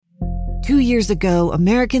2 years ago,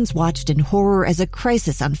 Americans watched in horror as a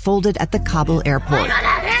crisis unfolded at the Kabul airport.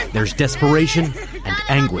 There's desperation and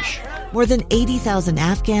anguish. More than 80,000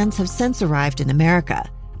 Afghans have since arrived in America,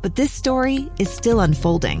 but this story is still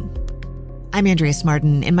unfolding. I'm Andrea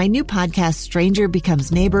Martin. In my new podcast, Stranger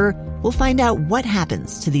Becomes Neighbor, we'll find out what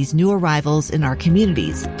happens to these new arrivals in our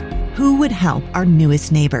communities. Who would help our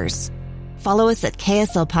newest neighbors? Follow us at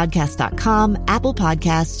kslpodcast.com, Apple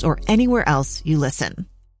Podcasts, or anywhere else you listen.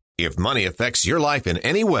 If money affects your life in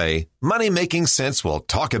any way, Money Making Sense will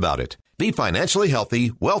talk about it. Be financially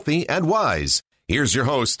healthy, wealthy, and wise. Here's your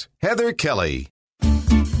host, Heather Kelly.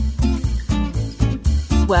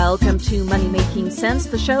 Welcome to Money Making Sense,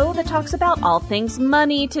 the show that talks about all things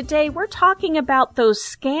money. Today, we're talking about those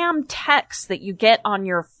scam texts that you get on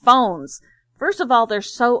your phones. First of all, they're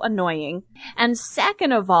so annoying. And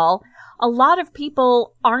second of all, a lot of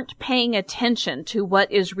people aren't paying attention to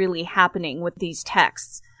what is really happening with these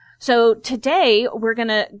texts. So today, we're going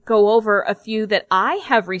to go over a few that I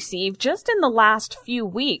have received just in the last few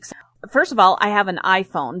weeks. First of all, I have an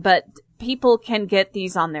iPhone, but people can get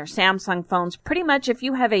these on their Samsung phones. Pretty much if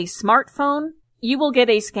you have a smartphone, you will get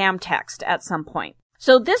a scam text at some point.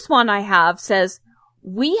 So this one I have says,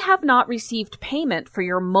 "We have not received payment for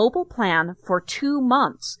your mobile plan for 2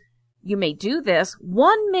 months. You may do this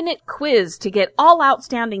 1-minute quiz to get all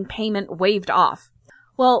outstanding payment waived off."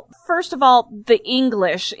 Well, first of all, the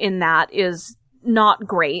English in that is not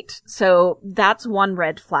great, so that's one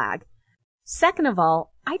red flag. Second of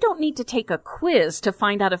all, I don't need to take a quiz to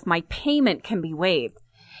find out if my payment can be waived.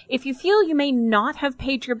 If you feel you may not have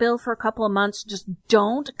paid your bill for a couple of months, just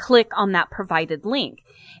don't click on that provided link.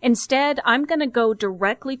 Instead, I'm going to go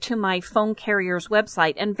directly to my phone carrier's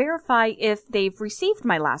website and verify if they've received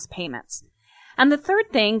my last payments. And the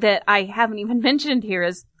third thing that I haven't even mentioned here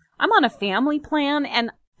is I'm on a family plan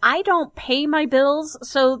and I don't pay my bills,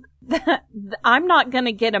 so I'm not going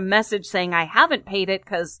to get a message saying I haven't paid it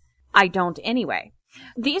because I don't anyway.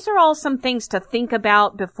 These are all some things to think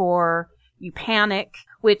about before you panic,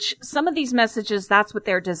 which some of these messages, that's what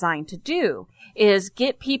they're designed to do, is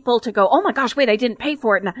get people to go, "Oh my gosh, wait, I didn't pay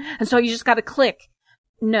for it." And so you just got to click.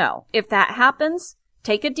 No, if that happens,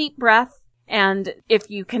 take a deep breath. And if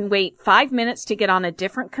you can wait 5 minutes to get on a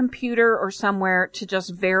different computer or somewhere to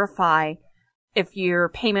just verify if your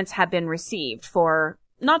payments have been received for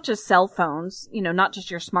not just cell phones, not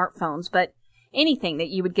just your smartphones, but anything that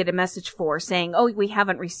you would get a message for saying, "Oh, we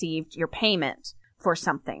haven't received your payment for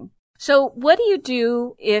something." So what do you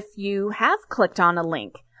do if you have clicked on a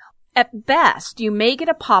link? At best, you may get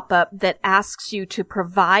a pop-up that asks you to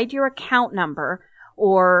provide your account number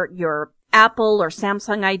or your Apple or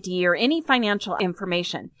Samsung ID or any financial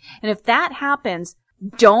information. And if that happens,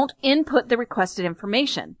 don't input the requested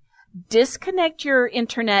information. Disconnect your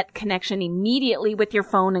internet connection immediately with your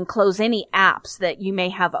phone and close any apps that you may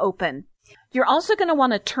have open. You're also going to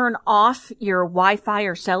want to turn off your Wi-Fi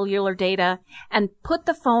or cellular data and put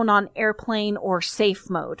the phone on airplane or safe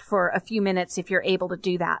mode for a few minutes if you're able to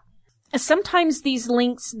do that. Sometimes these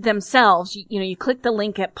links themselves, you click the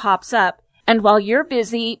link, it pops up. And while you're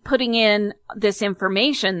busy putting in this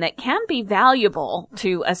information that can be valuable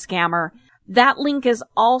to a scammer, that link is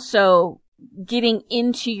also getting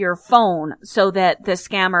into your phone so that the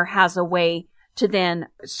scammer has a way to then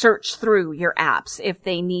search through your apps if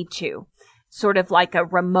they need to. Sort of like a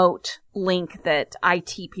remote link that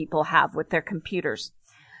IT people have with their computers.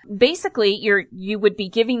 Basically, you would be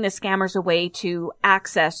giving the scammers a way to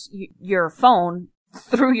access your phone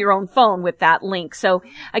through your own phone with that link. So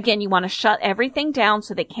again, you want to shut everything down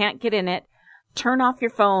so they can't get in it, turn off your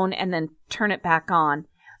phone, and then turn it back on.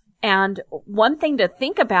 And one thing to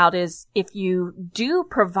think about is if you do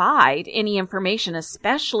provide any information,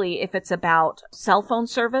 especially if it's about cell phone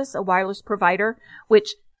service, a wireless provider,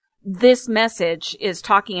 which this message is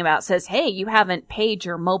talking about, says, "Hey, you haven't paid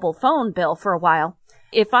your mobile phone bill for a while."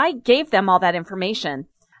 If I gave them all that information,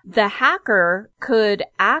 the hacker could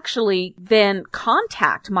actually then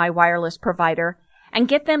contact my wireless provider and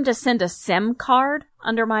get them to send a SIM card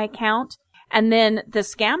under my account. And then the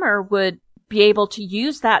scammer would be able to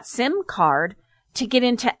use that SIM card to get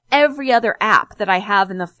into every other app that I have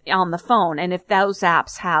on the phone. And if those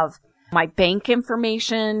apps have my bank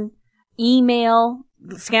information, email,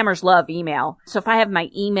 scammers love email. So if I have my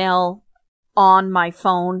email on my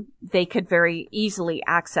phone, they could very easily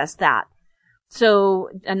access that. So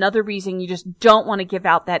another reason you just don't want to give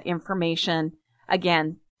out that information,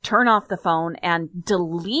 again, turn off the phone and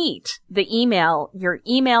delete the email, your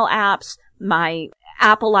email apps, my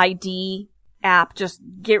Apple ID app, just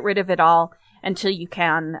get rid of it all until you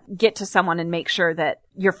can get to someone and make sure that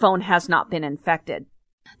your phone has not been infected.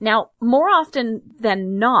 Now, more often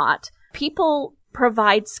than not, People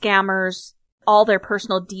provide scammers all their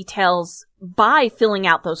personal details by filling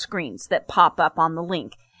out those screens that pop up on the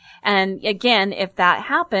link. And again, if that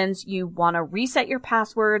happens, you want to reset your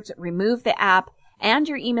passwords, remove the app and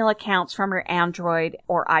your email accounts from your Android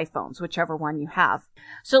or iPhones, whichever one you have.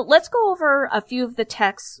 So let's go over a few of the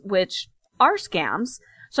texts which are scams.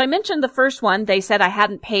 So I mentioned the first one. They said I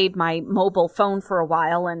hadn't paid my mobile phone for a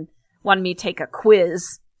while and wanted me to take a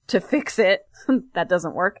quiz to fix it. That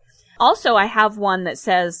doesn't work. Also, I have one that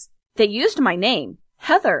says they used my name,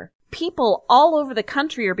 Heather. People all over the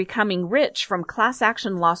country are becoming rich from class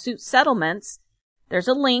action lawsuit settlements. There's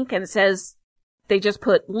a link and it says they just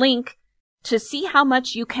put link to see how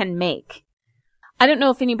much you can make. I don't know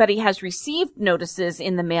if anybody has received notices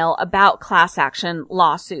in the mail about class action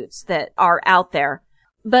lawsuits that are out there,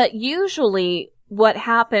 but usually what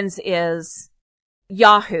happens is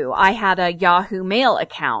Yahoo. I had a Yahoo Mail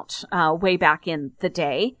account way back in the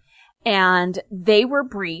day, and they were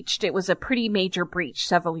breached. It was a pretty major breach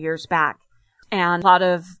several years back, and a lot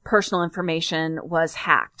of personal information was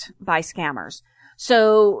hacked by scammers.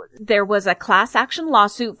 So there was a class action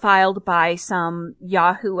lawsuit filed by some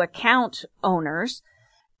Yahoo account owners,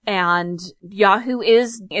 and Yahoo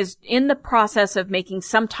is in the process of making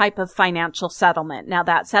some type of financial settlement. Now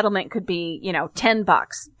that settlement could be,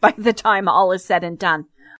 $10 by the time all is said and done.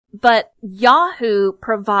 But Yahoo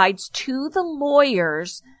provides to the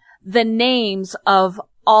lawyers the names of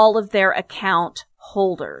all of their account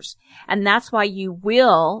holders. And that's why you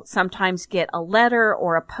will sometimes get a letter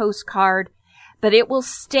or a postcard, but it will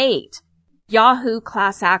state Yahoo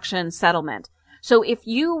class action settlement. So if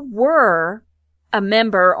you were a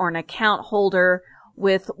member or an account holder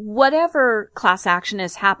with whatever class action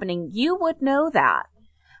is happening, you would know that.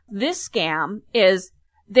 This scam is,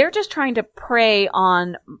 they're just trying to prey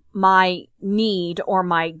on my need or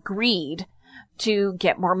my greed to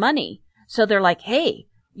get more money. So they're like, hey,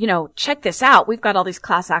 check this out. We've got all these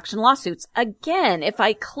class action lawsuits. Again, if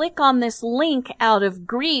I click on this link out of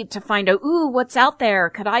greed to find out, what's out there?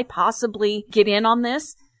 Could I possibly get in on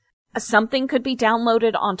this? Something could be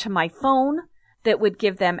downloaded onto my phone that would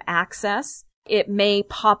give them access. It may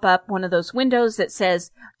pop up one of those windows that says,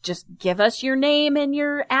 just give us your name and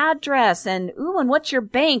your address and what's your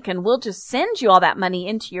bank? And we'll just send you all that money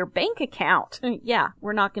into your bank account. Yeah,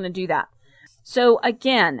 we're not going to do that. So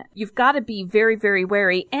again, you've got to be very, very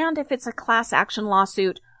wary. And if it's a class action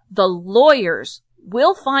lawsuit, the lawyers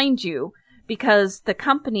will find you because the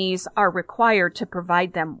companies are required to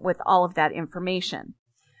provide them with all of that information.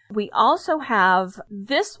 We also have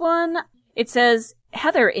this one. It says,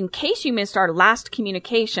 Heather, in case you missed our last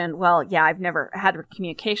communication, well, yeah, I've never had a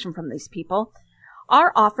communication from these people.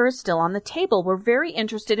 Our offer is still on the table. We're very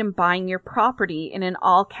interested in buying your property in an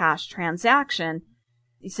all-cash transaction.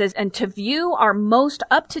 He says, and to view our most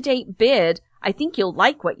up-to-date bid, I think you'll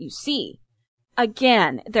like what you see.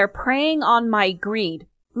 Again, they're preying on my greed.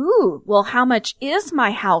 Well, how much is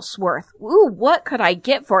my house worth? What could I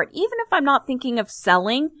get for it? Even if I'm not thinking of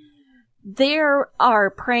selling, they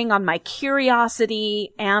are preying on my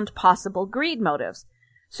curiosity and possible greed motives.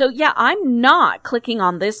 So yeah, I'm not clicking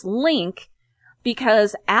on this link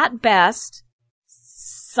because at best,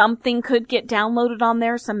 something could get downloaded on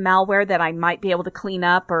there, some malware that I might be able to clean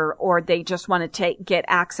up, or they just want to get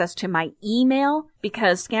access to my email,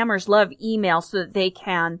 because scammers love email so that they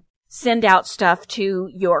can send out stuff to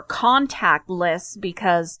your contact list,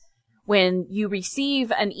 because when you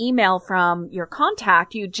receive an email from your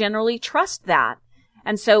contact, you generally trust that.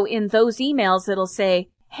 And so in those emails, it'll say,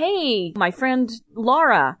 hey, my friend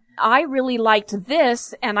Laura, I really liked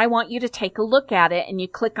this and I want you to take a look at it. And you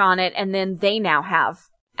click on it and then they now have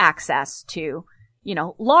access to,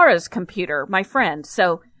 Laura's computer, my friend.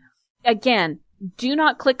 So again, do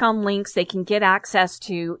not click on links. They can get access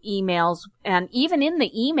to emails. And even in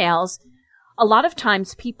the emails, a lot of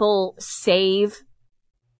times people save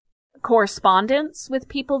correspondence with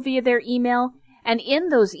people via their email. And in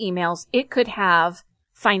those emails, it could have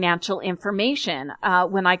financial information.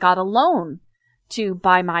 When I got a loan to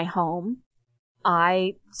buy my home,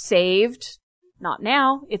 I saved, not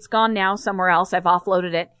now, it's gone now somewhere else, I've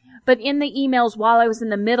offloaded it. But in the emails while I was in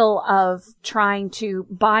the middle of trying to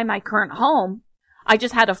buy my current home, I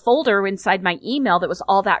just had a folder inside my email that was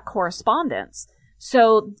all that correspondence.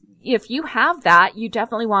 So if you have that, you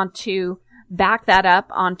definitely want to back that up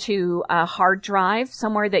onto a hard drive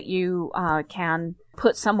somewhere that you can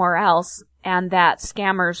put somewhere else and that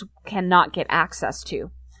scammers cannot get access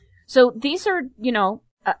to. So these are,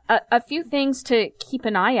 a few things to keep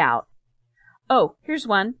an eye out. Oh, here's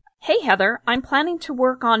one. Hey, Heather, I'm planning to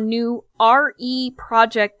work on new RE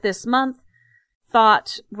project this month.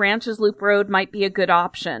 thought Ranches Loop Road might be a good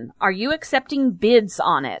option. Are you accepting bids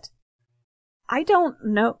on it? I don't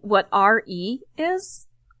know what RE is.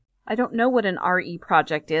 I don't know what an RE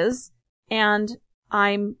project is. And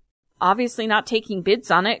I'm obviously not taking bids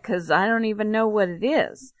on it because I don't even know what it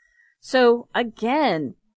is. So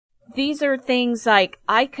again, these are things like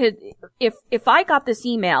I could, if I got this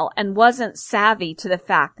email and wasn't savvy to the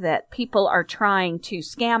fact that people are trying to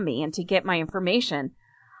scam me and to get my information,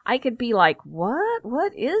 I could be like, what?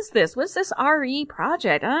 What is this? What's this RE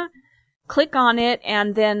project? Click on it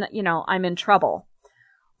and then, I'm in trouble.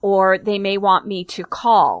 Or they may want me to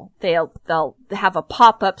call. They'll have a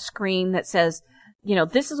pop-up screen that says,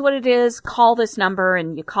 this is what it is. Call this number,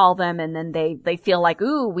 and you call them, and then they feel like,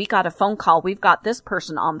 ooh, we got a phone call. We've got this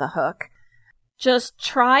person on the hook. Just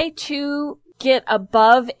try to get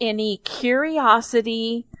above any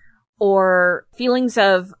curiosity or feelings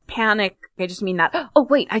of panic. I just mean that, oh,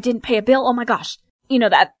 wait, I didn't pay a bill. Oh my gosh.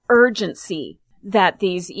 That urgency that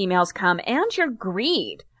these emails come, and your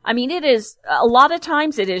greed. I mean, it is, a lot of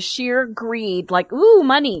times it is sheer greed, like, ooh,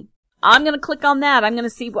 money. I'm going to click on that. I'm going to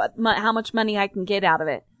see how much money I can get out of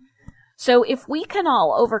it. So if we can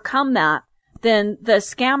all overcome that, then the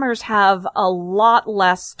scammers have a lot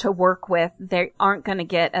less to work with. They aren't going to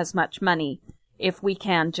get as much money if we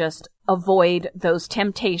can just avoid those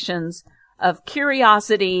temptations of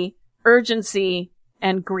curiosity, urgency,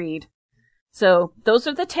 and greed. So those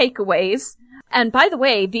are the takeaways. And by the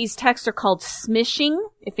way, these texts are called smishing,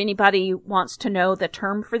 if anybody wants to know the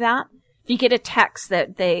term for that. If you get a text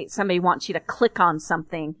that somebody wants you to click on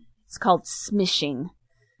something, it's called smishing.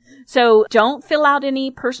 So don't fill out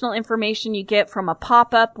any personal information you get from a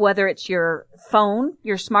pop-up, whether it's your phone,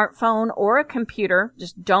 your smartphone, or a computer.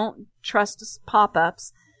 Just don't trust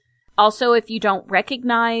pop-ups. Also, if you don't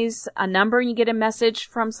recognize a number and you get a message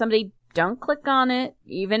from somebody, don't click on it,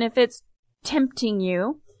 even if it's tempting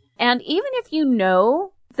you. And even if you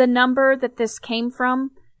know the number that this came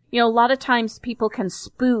from, a lot of times people can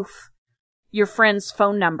spoof your friends'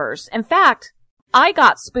 phone numbers. In fact, I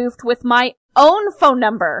got spoofed with my own phone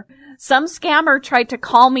number. Some scammer tried to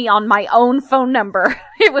call me on my own phone number.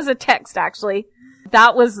 It was a text, actually.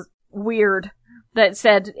 That was weird. That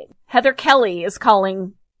said, Heather Kelly is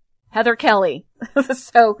calling Heather Kelly.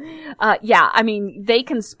 So, they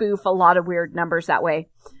can spoof a lot of weird numbers that way.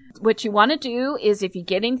 What you want to do is if you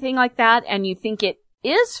get anything like that and you think it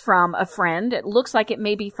is from a friend, it looks like it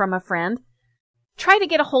may be from a friend, try to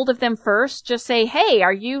get a hold of them first. Just say, hey,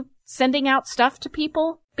 are you sending out stuff to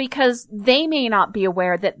people? Because they may not be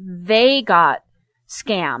aware that they got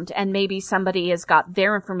scammed and maybe somebody has got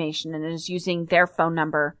their information and is using their phone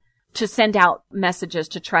number to send out messages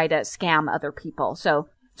to try to scam other people. So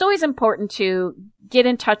it's always important to get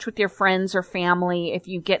in touch with your friends or family if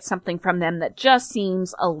you get something from them that just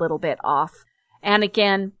seems a little bit off. And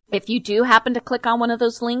again, if you do happen to click on one of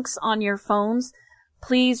those links on your phones,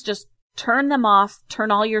 please just turn them off. Turn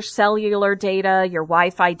all your cellular data, your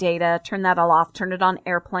Wi-Fi data, turn that all off. Turn it on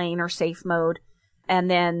airplane or safe mode, and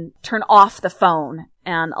then turn off the phone.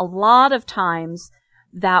 And a lot of times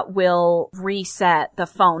that will reset the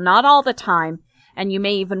phone. Not all the time. And you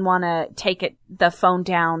may even want to take the phone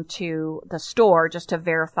down to the store just to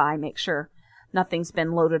verify, make sure nothing's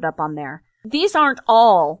been loaded up on there. These aren't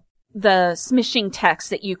all the smishing texts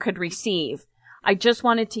that you could receive. I just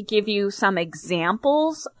wanted to give you some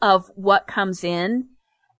examples of what comes in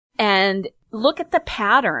and look at the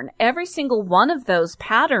pattern. Every single one of those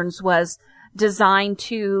patterns was designed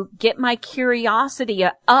to get my curiosity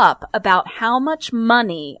up about how much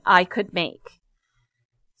money I could make.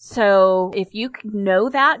 So if you know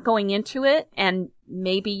that going into it, and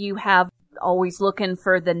maybe you have always looking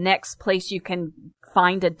for the next place you can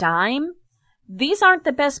find a dime, these aren't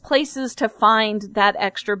the best places to find that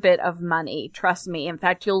extra bit of money. Trust me. In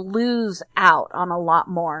fact, you'll lose out on a lot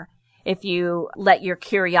more if you let your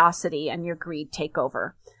curiosity and your greed take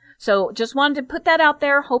over. So just wanted to put that out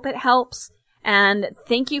there. Hope it helps. And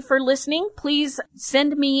thank you for listening. Please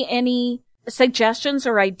send me any suggestions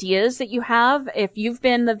or ideas that you have. If you've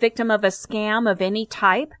been the victim of a scam of any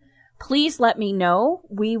type, please let me know.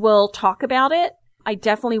 We will talk about it. I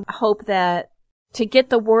definitely hope that to get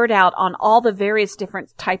the word out on all the various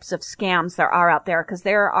different types of scams there are out there, because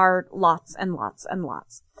there are lots and lots and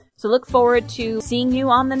lots. So look forward to seeing you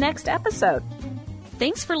on the next episode.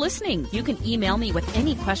 Thanks for listening. You can email me with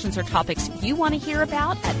any questions or topics you want to hear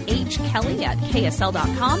about at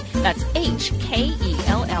hkelly@ksl.com. That's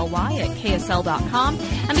HKELLY@ksl.com.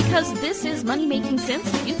 And because this is Money Making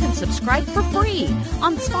Sense, you can subscribe for free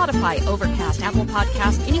on Spotify, Overcast, Apple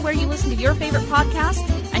Podcasts, anywhere you listen to your favorite podcast,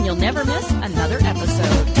 and you'll never miss another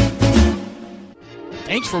episode.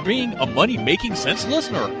 Thanks for being a Money Making Sense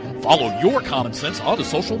listener. Follow your common sense onto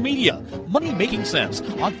social media. Money Making Sense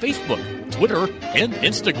on Facebook, Twitter, and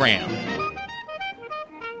Instagram.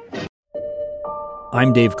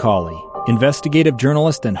 I'm Dave Cawley, investigative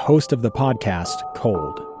journalist and host of the podcast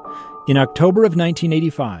Cold. In October of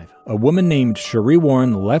 1985, a woman named Sheree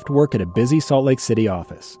Warren left work at a busy Salt Lake City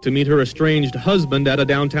office to meet her estranged husband at a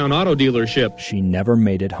downtown auto dealership. She never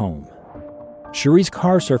made it home. Sheree's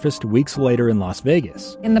car surfaced weeks later in Las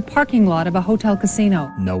Vegas. In the parking lot of a hotel casino.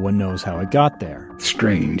 No one knows how it got there.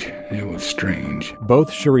 Strange. It was strange.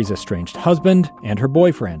 Both Sheree's estranged husband and her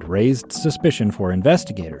boyfriend raised suspicion for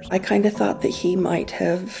investigators. I kind of thought that he might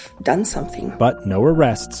have done something. But no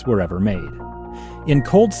arrests were ever made. In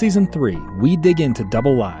Cold Season 3, we dig into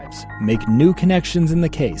double lives, make new connections in the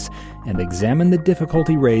case, and examine the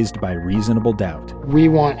difficulty raised by reasonable doubt. We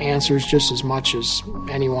want answers just as much as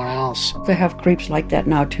anyone else. They have creeps like that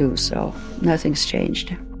now too, so nothing's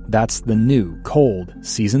changed. That's the new Cold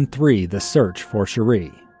Season 3, The Search for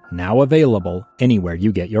Sheree, now available anywhere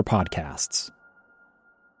you get your podcasts.